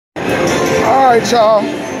Alright, y'all.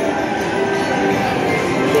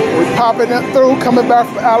 We popping it through, coming back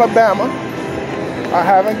from Alabama. I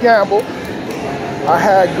haven't gambled. I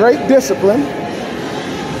had great discipline.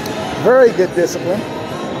 Very good discipline.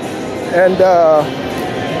 And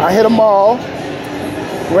I hit them all.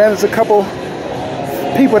 Ran into a couple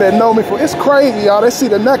people that know me it's crazy, y'all. They see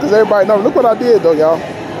the necklace, everybody knows. Look what I did though, y'all.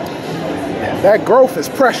 That growth is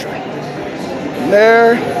pressure.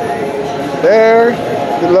 There,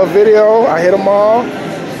 the little video, I hit them all.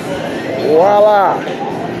 Voila.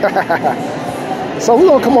 So we're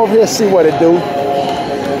gonna come over here and see what it do.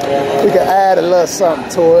 We can add a little something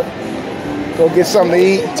to it. Go get something to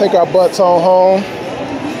eat, take our butts on home.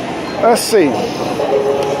 Let's see.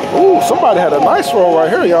 Ooh, somebody had a nice roll right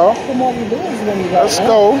here, y'all. Let's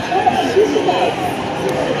go.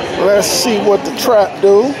 Let's see what the trap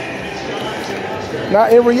do. Now,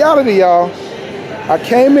 in reality, y'all, I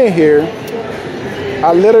came in here.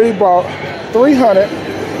 I literally bought 300,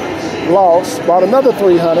 lost, bought another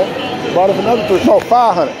 300, bought it for another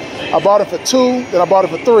 500. I bought it for 2, then I bought it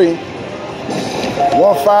for 3.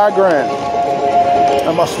 Won $5 grand.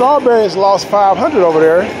 And my strawberries lost 500 over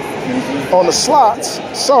there on the slots.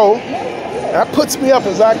 So that puts me up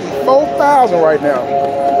exactly 4,000 right now.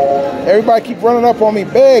 Everybody keep running up on me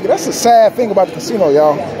begging. That's the sad thing about the casino,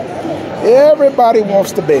 y'all. Everybody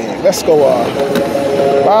wants to beg. Let's go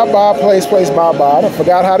bye-bye, place, bye-bye. I done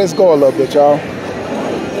forgot how this go a little bit, y'all.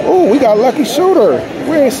 Ooh, we got Lucky Shooter.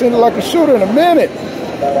 We ain't seen a Lucky Shooter in a minute.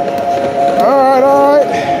 All right.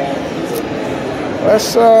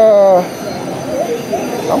 Let's,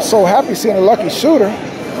 I'm so happy seeing a Lucky Shooter.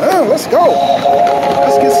 Let's go.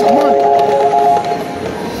 Let's get some money.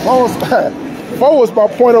 4 was my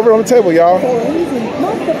point over on the table, y'all.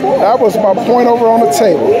 That was my point over on the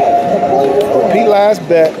table. Repeat last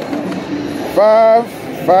bet. 5,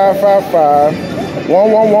 5, 5, 5.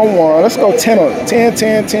 1, 1, 1, 1. Let's go 10 on it. 10,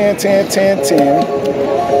 10, 10, 10, 10, 10.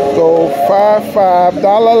 Go 5, 5.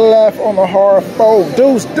 $1 left on the hard fold.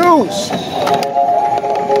 Deuce, deuce.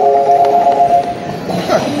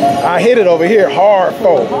 I hit it over here. Hard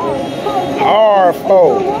fold. Hard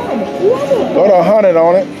fold. Go to 100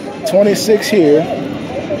 on it. 26 here.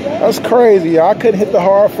 That's crazy, y'all. I couldn't hit the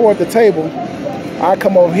hard four at the table. I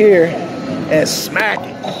come over here and smack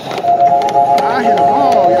it. I hit them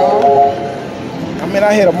all, y'all. I mean,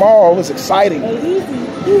 I hit them all. It was exciting.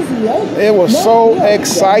 It was so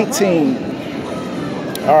exciting.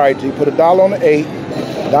 All right, G, put $1 on the 8,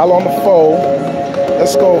 $1 on the 4.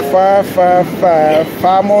 Let's go 5, 5, 5,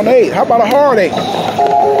 5 on 8. How about a hard 8? Come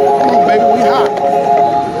on, baby, we hot.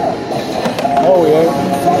 Oh, yeah.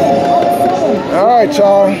 All right,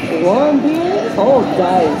 y'all.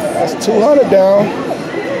 That's 200 down.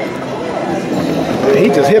 He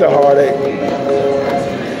just hit a hard 8.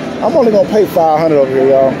 I'm only gonna pay 500 over here,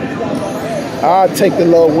 y'all. I'll take the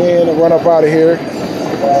little win and run up out of here.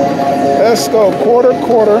 Let's go quarter,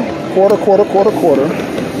 quarter, quarter, quarter, quarter, quarter.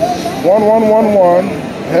 1, 1, 1, 1.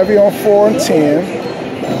 Heavy on 4 and 10.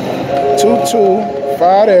 2, 2.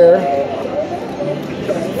 5 there.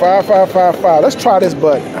 5, 5, 5, 5. Let's try this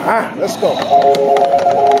button. Let's go.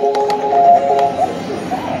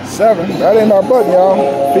 7. That ain't our button, y'all.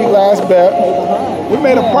 Big last bet. We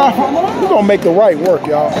made a profit. We're gonna make the right work,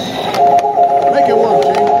 y'all. Make it work, G.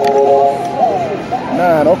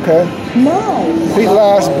 9, okay. Big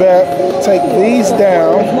last bet. Take these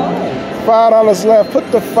down. $5 left. Put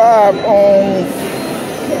the 5 on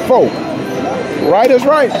 4. Right is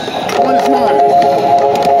right. 1 is 9.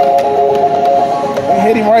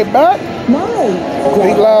 Hit him right back.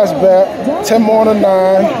 Big last bet. 10 more than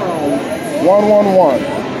 9. 1, 1, 1.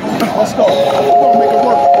 Let's go. We're gonna make it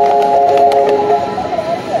work.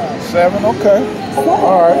 7, okay.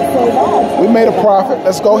 All right. We made a profit.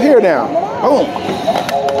 Let's go here now. Boom.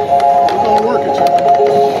 We're gonna work it, y'all.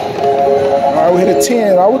 All right, we hit a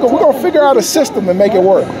 10. All right, we're gonna figure out a system and make it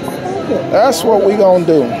work. That's what we're gonna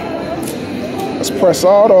do. Let's press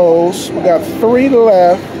all those. We got 3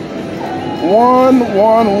 left. 1,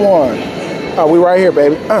 1, 1. Oh, we right here,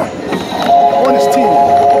 baby. 1 is 10.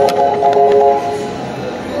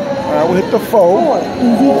 All right, we hit the 4.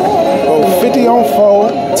 Go 50 on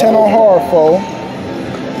 4, 10 on hard 4.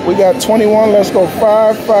 We got 21. Let's go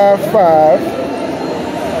 5, 5, 5.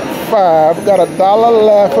 5. We got $1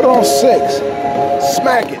 left. Put it on 6.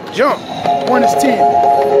 Smack it. Jump. 1 is 10.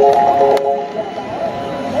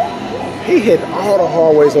 He hit all the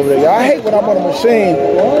hard ways over there. I hate when I'm on a machine.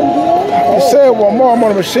 You said one more, I'm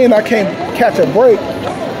on a machine, I can't catch a break.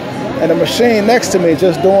 And the machine next to me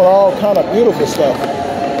just doing all kind of beautiful stuff.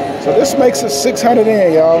 So this makes us 600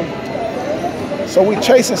 in, y'all. So we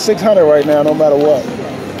chasing 600 right now, no matter what.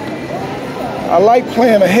 I like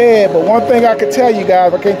playing ahead, but one thing I can tell you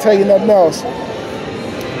guys, I can't tell you nothing else.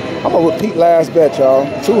 I'm gonna repeat last bet, y'all.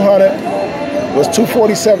 200 was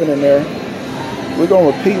 247 in there. We're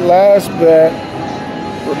gonna repeat last bet.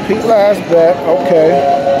 Repeat last bet. Okay.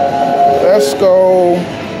 Let's go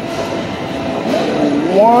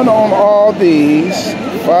 1 on all these.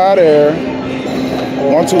 5 there.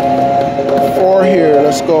 1, 2, 4 here.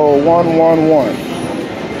 Let's go 1, 1, 1.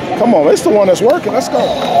 Come on, it's the one that's working. Let's go.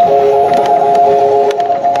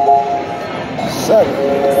 7.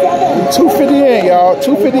 250 in, y'all.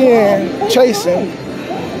 250 in. Chasing.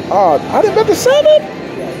 I didn't bet the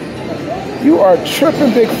 7. You are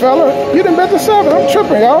tripping, big fella. You didn't bet the 7. I'm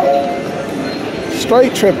tripping, y'all.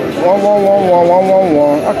 Straight tripping. 1, 1, 1, 1, 1, 1,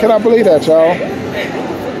 1. I cannot believe that, y'all.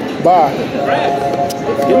 Bye.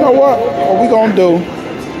 You know what? What we gonna do?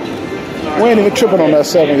 We ain't even tripping on that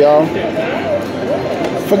 7, y'all.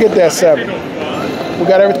 Forget that 7. We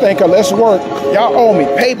got everything. Let's work. Y'all owe me.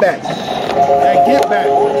 Payback. And get back.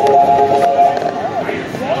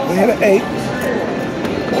 We hit an 8.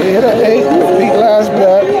 We hit an 8. Repeat last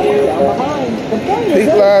bet.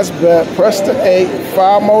 Repeat last bet. Press the 8.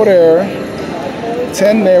 5 more there.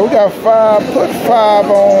 10 there. We got 5. Put 5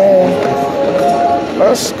 on.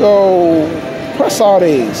 Let's go. Press all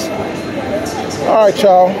these. All right,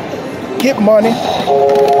 y'all. Get money.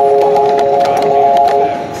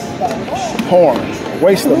 Horn.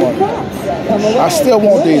 Waste the money. I still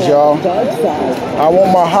want these, y'all. I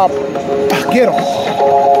want my hop. Get them.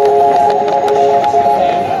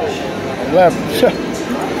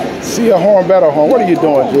 11. See a horn, better horn. What are you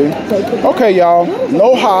doing, G? Okay, y'all.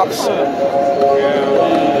 No hops.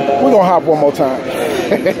 We're going to hop one more time.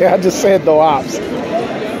 I just said no hops.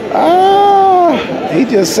 He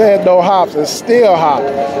just said no hops and still hop.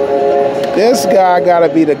 This guy got to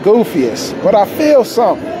be the goofiest. But I feel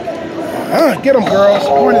something. Get them, girls.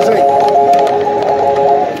 Point is 8.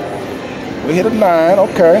 We hit a 9.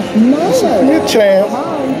 Okay. This is me a champ.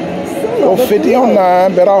 Go 50 on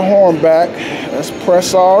 9. Bet our horn back. Let's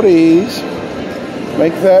press all these.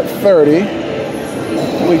 Make that 30.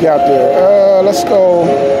 We got there. Let's go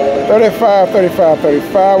 35, 35,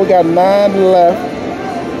 35. We got 9 left.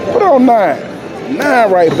 Put it on 9.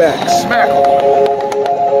 9 right back. Smack them.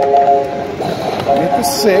 Get the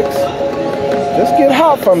 6. Just get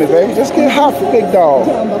hot for me, baby. Just get hot for big dog.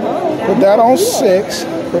 Put that on 6.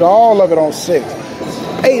 Put all of it on 6.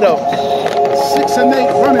 8 of them. 6 and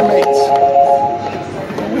 8 running mates.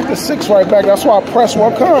 Get the 6 right back. That's why I press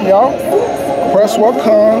what come, y'all. Press what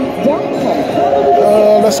come.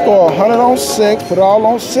 Let's go 100 on 6. Put it all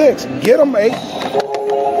on 6. Get them, 8.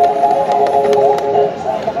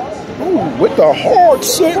 With the hard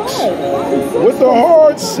 6. With the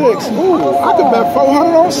hard 6. Ooh, I could bet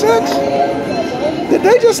 400 on 6. Did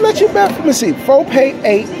they just let you bet? Let me see. 4 pay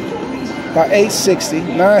 8 by 860,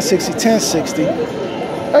 960, 1060.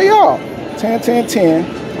 Hey, y'all. 10, 10, 10.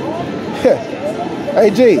 Hey,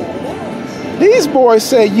 G. These boys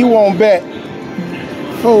say you won't bet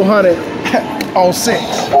 400 on 6.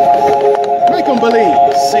 Make them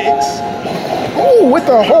believe. 6. Ooh, with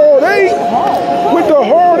the hard 8. With the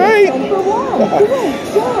hard 8.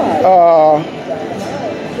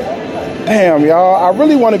 Damn, y'all. I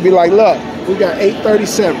really want to be like, look, we got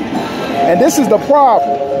 837. And this is the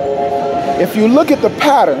problem. If you look at the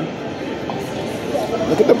pattern,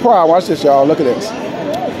 look at the problem. Watch this, y'all. Look at this.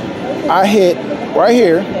 I hit right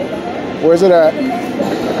here. Where's it at?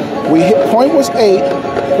 We hit, point was 8.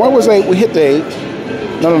 Point was 8. We hit the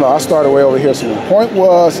 8. No. I started way over here. So point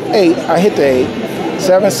was 8. I hit the 8.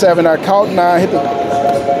 7, 7. I caught 9. Hit the.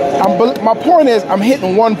 My point is, I'm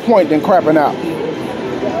hitting 1 point, then crapping out.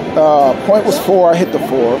 Point was 4. I hit the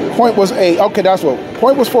 4. Point was 8. Okay, that's what.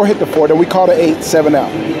 Point was 4. Hit the 4. Then we caught an 8. 7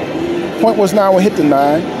 out. Point was 9. We hit the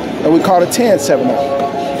 9. Then we caught a 10. 7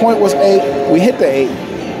 out. Point was 8. We hit the 8.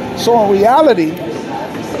 So in reality,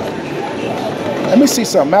 let me see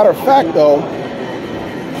something. Matter of fact, though,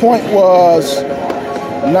 point was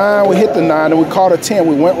 9. We hit the 9. And we caught a 10.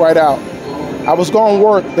 We went right out. I was going to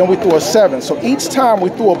work, then we threw a 7. So each time we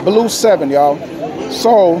threw a blue 7, y'all.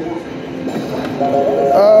 So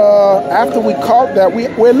after we caught that, we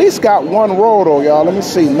at least got 1 roll, though, y'all. Let me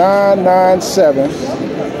see. 9, 9, 7,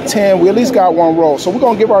 10. We at least got 1 roll. So we're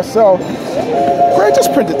going to give ourselves, Greg,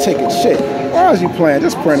 just print the ticket. Shit. Why is you playing?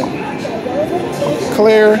 Just print it.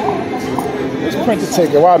 Clear. Just print the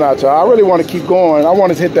ticket. Why not, y'all? I really want to keep going. I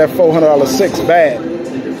wanted to hit that $400 6 bad.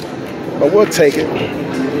 But we'll take it.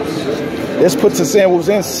 This puts us in, what was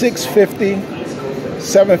in 650,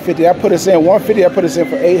 750. I put us in 150. I put us in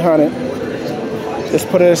for 800. This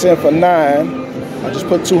put us in for 9. I just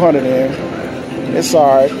put 200 in. It's all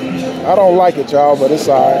right. I don't like it, y'all, but it's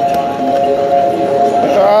all right.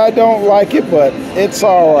 I don't like it, but it's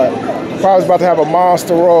all right. Probably about to have a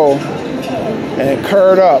monster roll and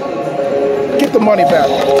curd up. Get the money back.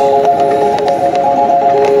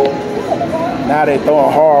 Now they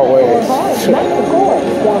throwing hard ways.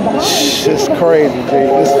 It's crazy, G.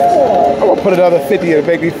 I'm gonna put another 50 to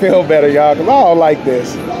make me feel better, y'all, because I don't like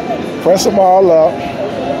this. Press them all up.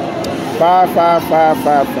 5, 5, 5, 5,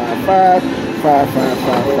 5, 5, 5, 5, 5, 5,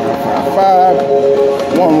 5, 5,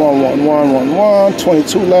 1, 1, 1, 1, 1, 1,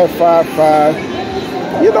 22 left, 5, 5.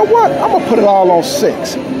 You know what? I'm gonna put it all on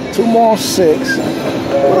 6. 2 more on 6.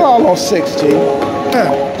 Put it all on 6, G.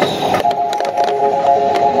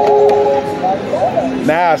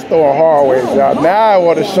 Now it's throwing hard ways, y'all. Now I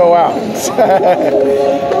want to show out.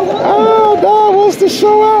 Oh, now wants to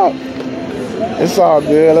show out. It's all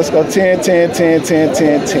good. Let's go 10, 10, 10, 10,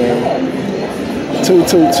 10, 10. 2,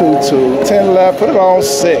 2, 2, 2. 10 left. Put it on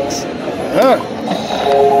 6.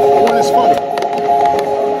 When it's funny.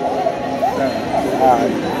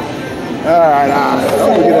 All right. I'm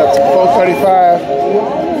gonna get up to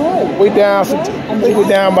 435. We down. I think we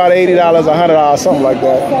down about $80, $100, something like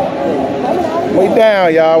that. We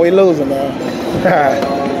down, y'all. We losing now.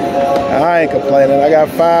 I ain't complaining. I got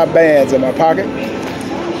 5 bands in my pocket.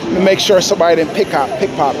 Let me make sure somebody didn't pickpocket.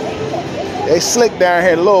 They slick down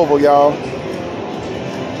here in Louisville, y'all.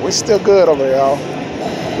 We still good over here, y'all.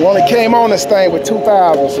 We only came on this thing with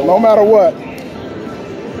 2,000, so no matter what.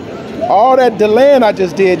 All that delaying I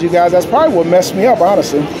just did, you guys, that's probably what messed me up,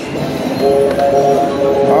 honestly.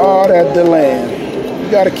 All that delaying. You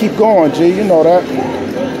got to keep going, G. You know that.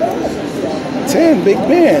 10, Big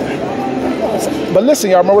Ben. But listen,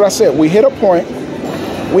 y'all, remember what I said? We hit a point.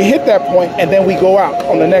 We hit that point, and then we go out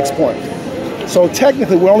on the next point. So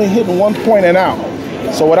technically, we're only hitting 1 point and out.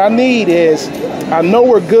 So what I need is, I know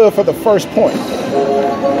we're good for the first point.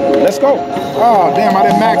 Let's go. Oh, damn, I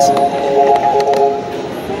didn't max it.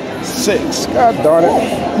 6. God darn it.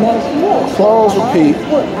 Close, repeat.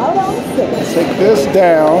 Take this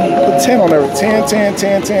down. Put 10 on every. 10, 10,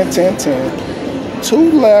 10, 10, 10, 10.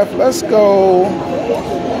 2 left. Let's go.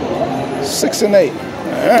 6 and 8.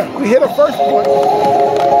 We hit a first point.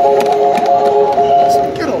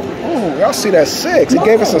 Get over. Ooh, y'all see that 6? It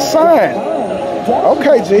gave us a sign.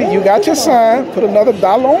 Okay, G, you got your sign. Put another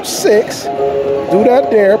dollar on 6. Do that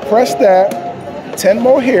there. Press that. 10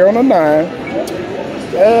 more here on the 9.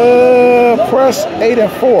 Press 8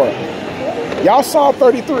 and 4. Y'all saw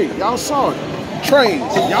 33. Y'all saw it.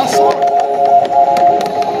 Trades. Y'all saw it.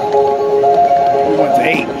 We went to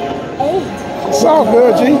 8. It's all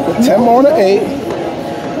good, G. 10 more on the 8.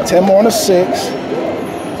 10 more on the 6.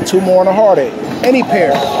 2 more on the hard 8. Any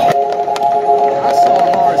pair. I saw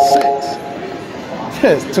a hard 6.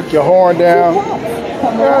 Just took your horn down.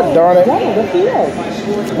 God darn it.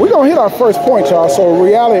 We're going to hit our first point, y'all. So in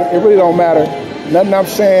reality, it really don't matter. Nothing I'm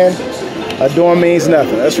saying or doing means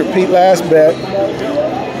nothing. Let's repeat last bet.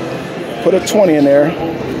 Put a 20 in there.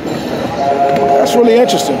 That's really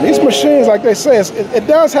interesting. These machines, like they say, it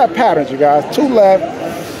does have patterns, you guys. 2 left.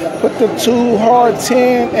 Put the 2 hard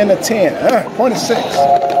 10 and the 10. Point of 6.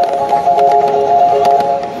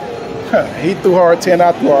 He threw hard 10,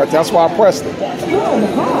 I threw hard 10. That's why I pressed it.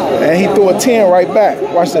 And he threw a 10 right back.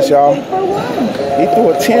 Watch this, y'all. He threw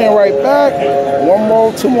a 10 right back. 1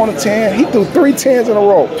 more, 2 more to 10. He threw 3 10s in a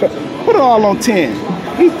row. Put it all on 10.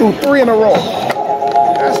 He threw 3 in a row.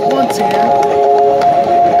 That's 1 10.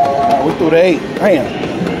 We threw the 8. Damn.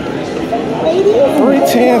 3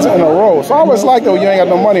 10s in a row. It's always like that when you ain't got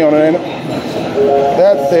no money on it, ain't it?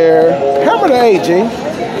 That there. Hammer the 8, G.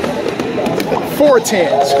 4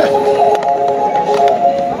 10s.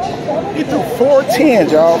 He threw 4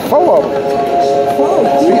 10s, y'all. 4 of them.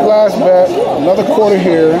 Beat last bet. Another quarter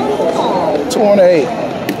here. 2 on the 8.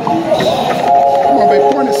 Come on, baby.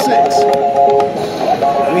 Point of 6.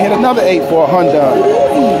 We hit another 8 for a Hyundai.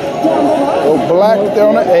 Go black there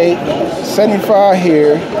on the 8. 75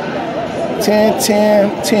 here. 10,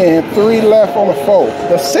 10, 10. 3 left on the 4.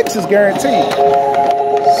 The 6 is guaranteed.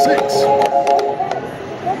 6.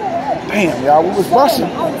 Damn, y'all, we was busting.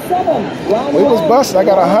 We was busting. I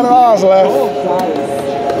got $100 left.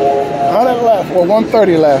 100 left, or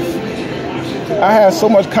 130 left. I had so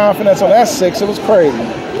much confidence on that 6, it was crazy.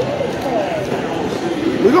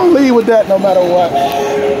 We're gonna leave with that no matter what.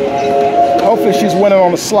 Hopefully she's winning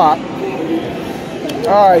on the slot.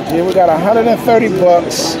 All right, G, we got 130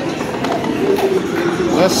 bucks.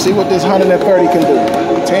 Let's see what this 130 can do.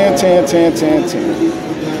 10, 10, 10, 10, 10.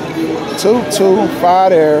 2, 2, 5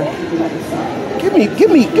 there. Give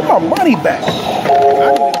my money back. I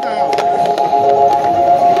need 1,000.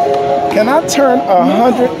 Can I turn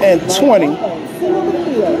 120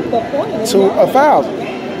 to 1,000?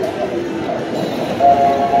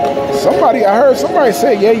 Somebody, I heard somebody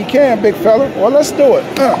say, yeah, you can, big fella. Well, let's do it.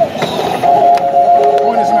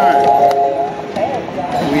 Point is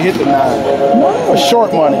 9. We hit the 9. For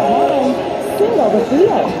short money.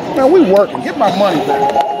 Man, we working. Get my money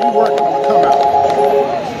back. We working on the come out.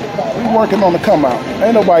 We working on the come out.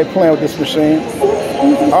 Ain't nobody playing with this machine.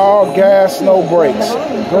 All gas, no brakes.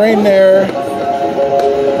 Green there.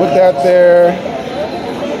 Put that there.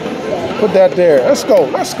 Put that there. Let's go.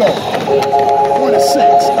 Let's go.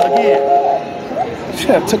 26 again.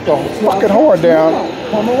 Yeah, took the fucking horn down.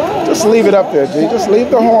 Just leave it up there, G. Just leave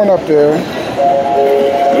the horn up there.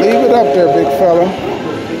 Leave it up there, big fella.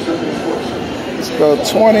 Let's go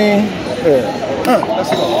 20. There. Let's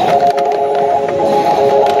go.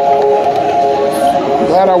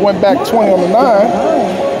 Glad I went back 20 on the 9.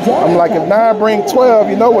 I'm like, if 9 bring 12,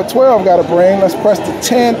 you know what 12 got to bring. Let's press the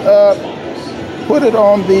 10 up. Put it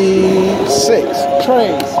on the 6.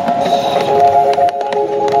 Trays.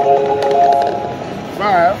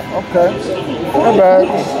 5. Okay. Not bad.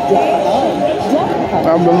 I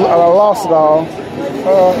lost it all.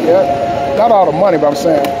 Yeah. Not all the money, but I'm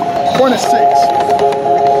saying. 26.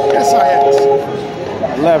 SIX.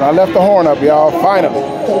 11. I left the horn up, y'all. Finally.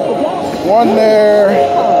 1 there.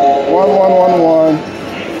 1, 1, 1, 1.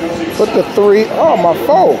 Put the 3. Oh, my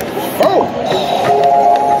 4.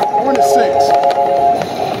 26.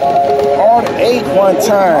 On 8 one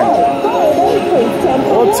time.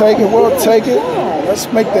 We'll take it. We'll take it. Let's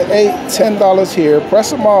make the 8 $10 here. Press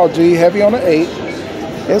them all, G. Heavy on the 8.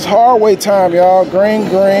 It's hard way time, y'all. Green,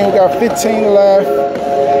 green. We got 15 left.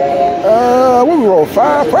 What we roll?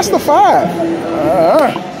 5. Press the 5.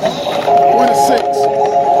 26.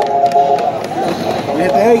 We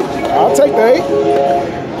hit the 8. I'll take the 8.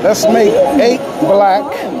 Let's make 8 black.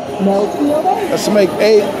 Let's make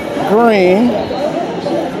 8 green.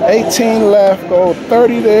 18 left. Go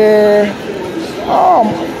 30 there. I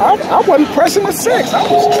wasn't pressing the 6. I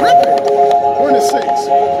was tripping. 26.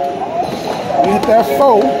 We hit that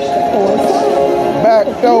 4. Back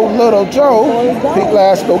though, little Joe. Peak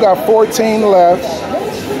last. We got 14 left.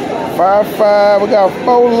 5, 5. We got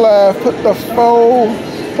 4 left. Put the 4.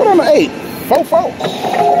 Put on the 8. 4, 4.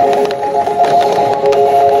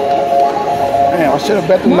 Damn, I should have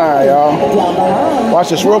bet the 9, y'all. Watch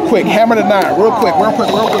this real quick. Hammer the 9. Real quick. Real quick.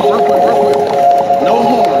 Real quick. Real quick. Real quick. No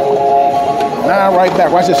horn. 9 right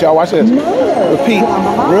back. Watch this, y'all. Watch this. Repeat.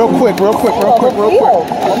 Real quick. Real quick. Real quick. Real quick.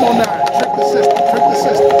 One more 9. Trick the system. Trick the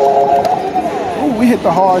system. Ooh, we hit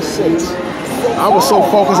the hard 6. I was so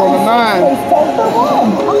focused on the 9.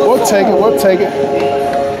 We'll take it. We'll take it.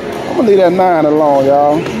 I'm gonna leave that 9 alone,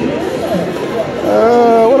 y'all.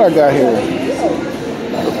 What I got here?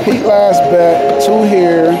 Repeat last bet. 2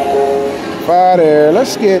 here. 5 there.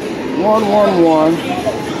 Let's get 1, 1, 1.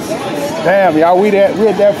 Damn, y'all, we're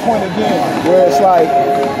at that point again where it's like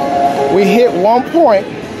we hit 1 point.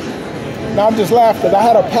 Now I'm just laughing because I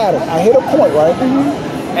had a pattern. I hit a point, right?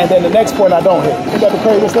 And then the next point I don't hit. Isn't that the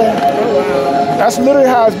craziest thing? That's literally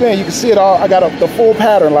how it's been. You can see it all. I got the full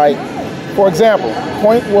pattern. Like, for example,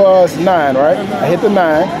 point was 9, right? I hit the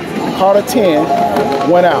 9, caught a 10,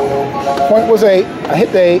 went out. Point was 8. I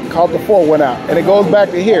hit the 8, caught the 4, went out. And it goes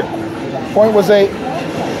back to here. Point was 8.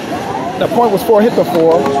 The point was 4, hit the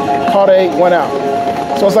 4, caught 8, went out.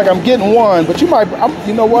 So it's like I'm getting 1, but you might,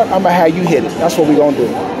 you know what? I'm going to have you hit it. That's what we're going to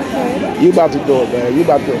do. You about to do it, man. You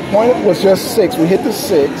about to do it. Point was just 6. We hit the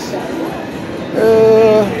 6.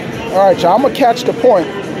 All right, y'all. I'm going to catch the point.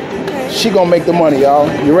 She going to make the money, y'all.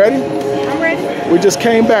 You ready? I'm ready. We just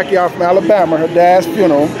came back, y'all, from Alabama, her dad's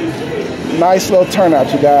funeral. Nice little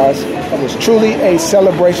turnout, you guys. It was truly a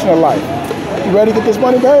celebration of life. You ready to get this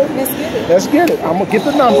money, babe? Let's get it. Let's get it. I'm going to get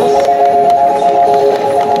the numbers.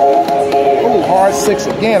 Oh, hard 6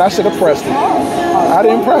 again. I should have pressed it. I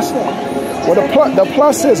didn't press it. Well, the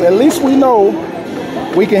plus is at least we know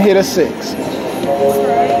we can hit a 6.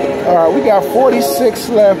 All right, we got 46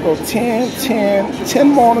 left. Go 10, 10, 10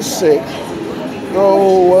 more on a 6.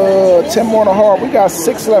 Go 10 more on a hard. We got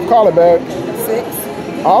 6 left. Call it, babe. 6.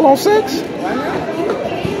 All on 6?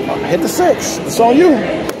 Hit the 6. It's on you.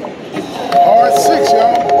 Hard 6,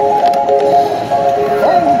 y'all. Oh,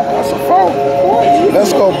 that's a 4.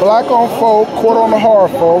 Let's go black on 4, quarter on the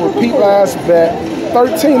hard 4. Repeat last bet.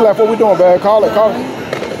 13 left. What we doing, babe? Call it. Call it.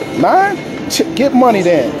 9? Get money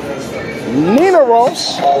then. Nina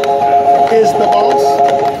Ross is the boss.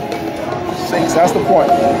 6. That's the point.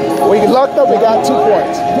 We lucked up. We got 2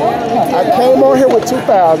 points. I came on here with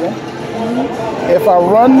 2,000. If I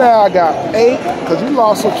run now, I got 8. Because you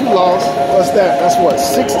lost what you lost. What's that? That's what?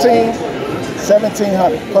 16,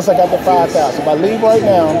 1,700. Plus I got the 5,000. If I leave right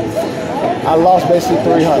now, I lost basically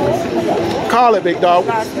 300. Call it, big dog.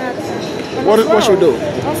 What should we do?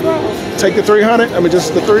 take the 300? I mean,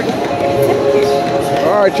 just the 3?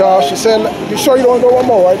 All right, y'all. She said, you sure you don't want to go one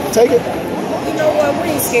more, right? Take it. You know what? We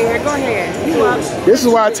ain't scared. Go ahead. You up. This is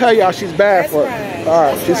why I tell y'all she's bad for it. Right. All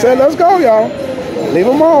right. She said, let's go, y'all. Leave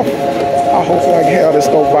them off. I hope like hell this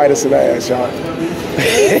don't bite us in the ass, y'all.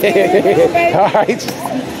 All right.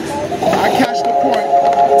 I catch the point.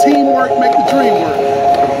 Teamwork make the dream work.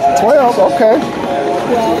 12, okay.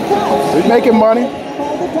 We're making money.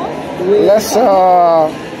 Let's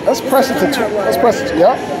press it to 2. Let's press it.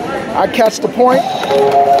 Yep. I catch the point.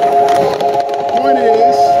 Point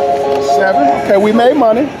is 7. Okay, we made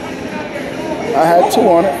money. I had 2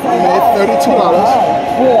 on it. We made $32.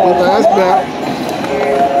 The last bet.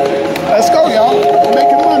 Let's go, y'all. We're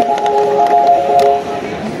making money.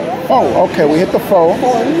 Oh, okay, we hit the 4. All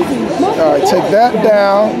right, take that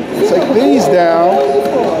down. Take these down.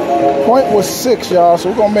 Point was 6, y'all, so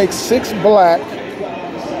we're gonna make 6 black.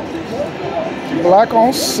 Black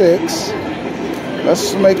on 6.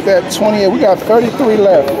 Let's make that 28. We got 33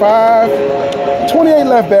 left. 28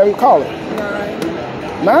 left, baby. Call it.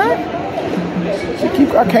 9?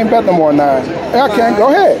 I can't bet no more 9. Yeah, I can't. Go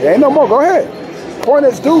ahead. Ain't no more. Go ahead. Point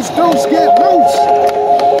is deuce, get loose.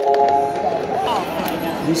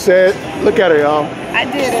 You said, look at her, y'all. I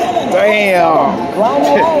did it. Damn.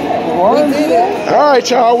 We did it. All right,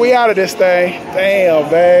 y'all. We out of this thing. Damn,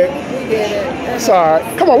 babe. We did it. It's all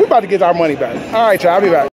right. Come on, we about to get our money back. All right, y'all. I'll be back.